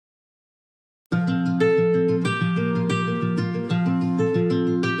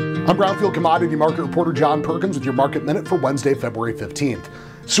I'm Brownfield commodity market reporter John Perkins with your market minute for Wednesday, February 15th.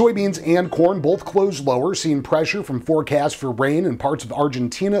 Soybeans and corn both closed lower, seeing pressure from forecasts for rain in parts of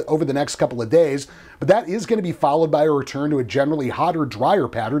Argentina over the next couple of days, but that is going to be followed by a return to a generally hotter, drier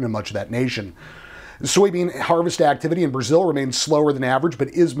pattern in much of that nation. Soybean harvest activity in Brazil remains slower than average, but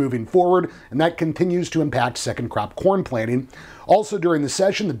is moving forward, and that continues to impact second crop corn planting. Also during the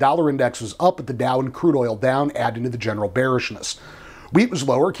session, the dollar index was up, but the Dow and crude oil down, adding to the general bearishness. Wheat was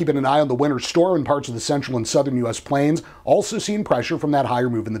lower, keeping an eye on the winter storm in parts of the central and southern U.S. plains, also seeing pressure from that higher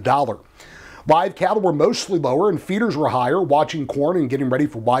move in the dollar. Live cattle were mostly lower and feeders were higher, watching corn and getting ready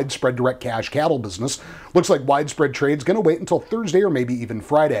for widespread direct cash cattle business. Looks like widespread trade's going to wait until Thursday or maybe even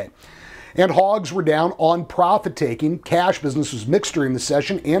Friday. And hogs were down on profit taking. Cash business was mixed during the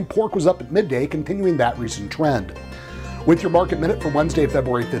session, and pork was up at midday, continuing that recent trend. With your market minute for Wednesday,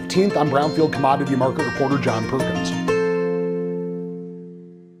 February 15th, I'm Brownfield commodity market reporter John Perkins.